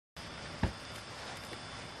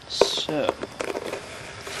So,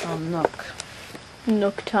 Nook.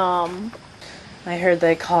 Nook Tom. I heard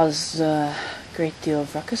they caused a great deal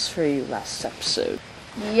of ruckus for you last episode.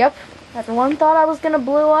 Yep. Everyone thought I was gonna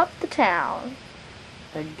blow up the town.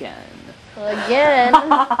 Again.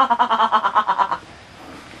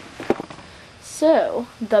 So,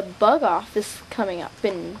 the bug off is coming up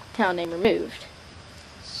in town name removed.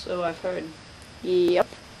 So I've heard. Yep.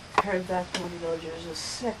 I heard that one of the villagers is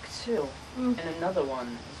sick too. And another one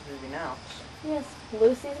is moving out. Yes,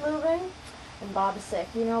 Lucy's moving, and Bob is sick.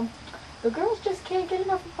 You know, the girls just can't get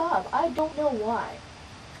enough of Bob. I don't know why.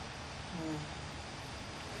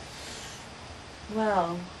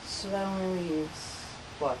 Well, so that only leaves,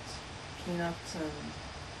 what? Peanut and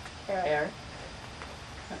Eric?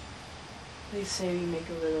 They say we make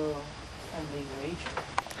a little friendly wager.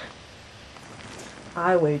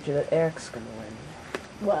 I wager that Eric's gonna win.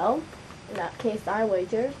 Well, in that case, I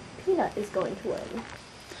wager Peanut is going to win.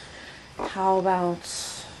 How about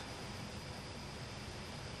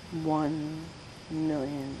 1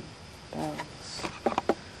 million bells?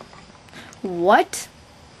 What?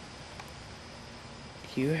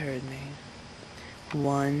 You heard me.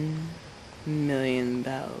 1 million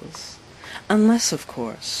bells. Unless, of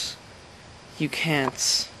course, you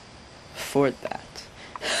can't afford that.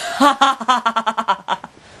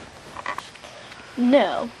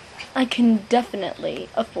 No, I can definitely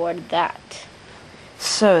afford that.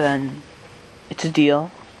 So then, it's a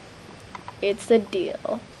deal? It's a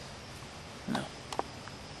deal. No.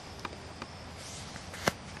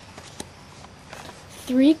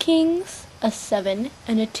 3 kings, a 7,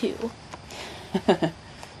 and a 2.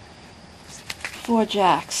 4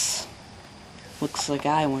 jacks. Looks like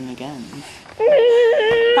I win again.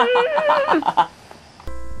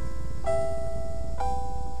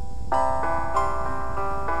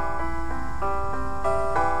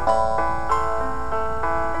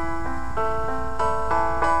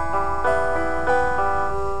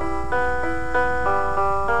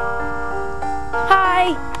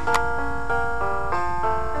 Hi!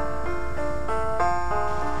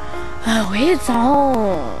 Oh, it's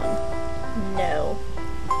on. No,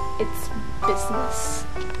 it's business.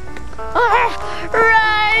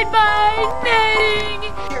 Ride my knitting!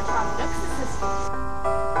 Here from Nook's assistant.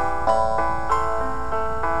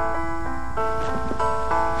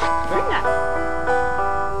 Bring that.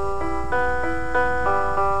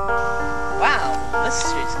 Wow, this is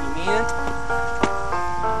just convenient.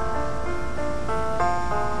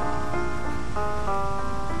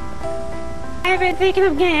 I've been thinking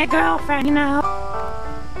of getting a girlfriend, you know.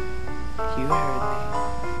 You heard me.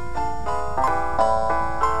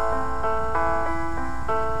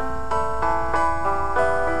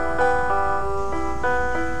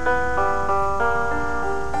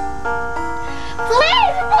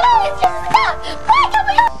 Please, just stop! Please, help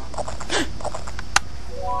me!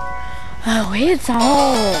 Oh, it's on.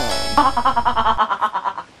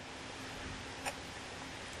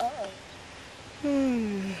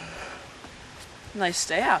 Nice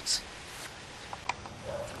day out.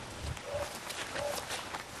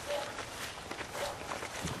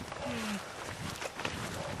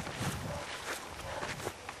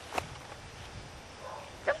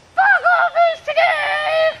 The bug off is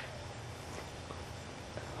today!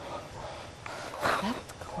 That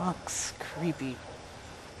clock's creepy.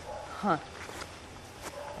 Huh.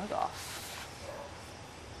 Bug off.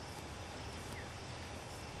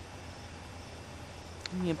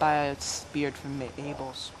 I need to buy its beard from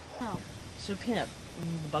Abel's. Oh. So Peanut,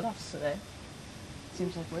 the bug off's today.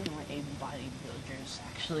 Seems like we're the only able-bodied villagers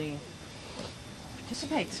actually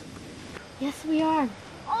participate. Yes, we are.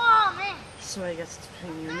 Oh, man. So I guess it's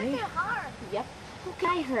between you and me. Yep. Look,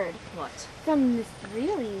 I heard What? from this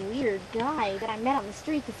really weird guy that I met on the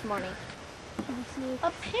street this morning.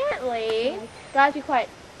 Apparently, guys, be quiet.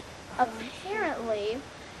 Apparently,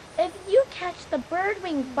 if you catch the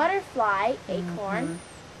bird-winged butterfly acorn,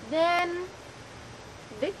 then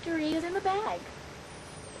victory is in the bag.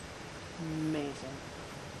 Amazing.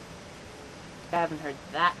 I haven't heard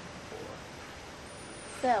that before.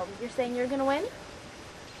 So, you're saying you're gonna win?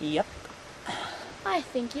 Yep. I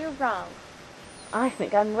think you're wrong. I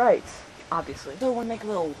think I'm right. Obviously. So want to make a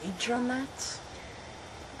little wager on that?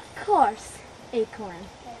 Of course, acorn.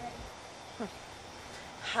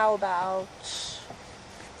 How about,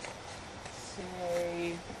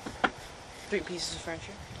 say, 3 pieces of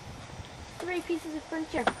furniture? 3 pieces of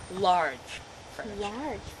furniture. Large furniture.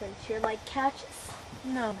 Large furniture, like couches.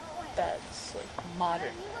 No, beds, like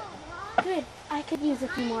modern. Good. I could use a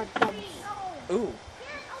few more beds. Ooh.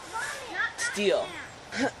 Steal.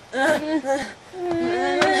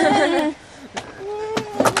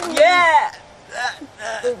 Yeah!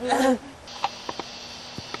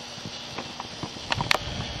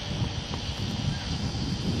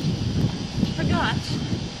 Forgot.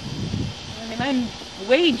 I mean, I'm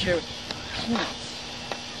wager peanuts.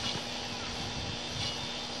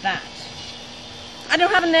 That. I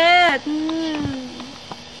don't have a net.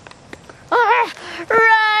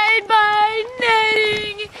 Ride my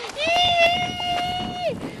netting!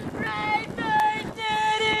 Yee! Ride my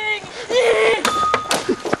netting!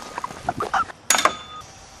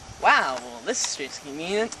 Wow, well, this street's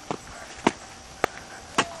convenient.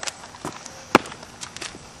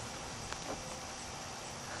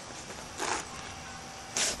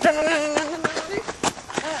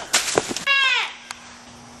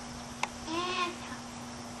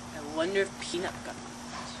 I wonder if Peanut got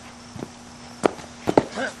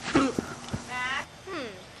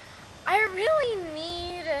I really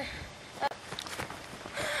need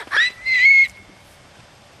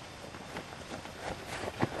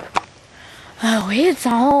Oh, it's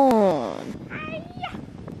on.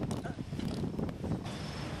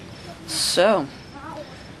 So,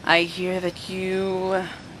 I hear that you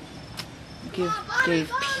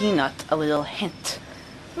gave Peanut a little hint.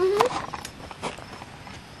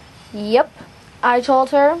 Yep. I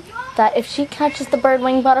told her that if she catches the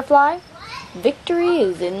bird-winged butterfly, victory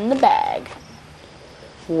is in the bag.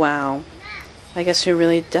 Wow. I guess you're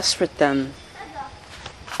really desperate then.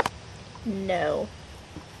 No.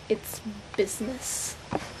 It's business.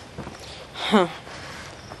 Huh.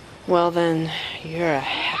 Well then, you're a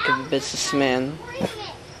heck of a businessman.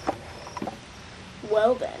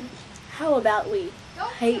 Well then, how about we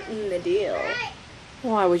heighten the deal?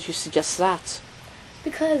 Why would you suggest that?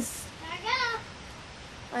 Because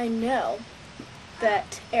I know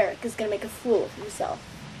that Eric is going to make a fool of himself.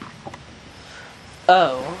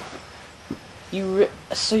 Oh.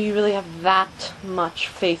 So you really have that much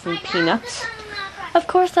faith in Peanut? Of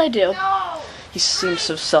course I do. You seem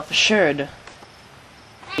so self-assured.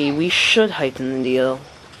 We should heighten the deal.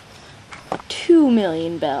 2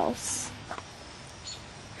 million bells.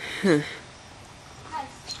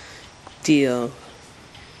 Deal.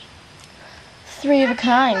 3 of a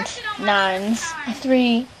kind. 9s, a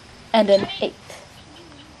 3, and an 8.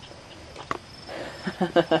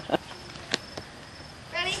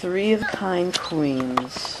 3 of a kind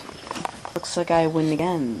queens. Looks like I win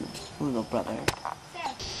again, little brother.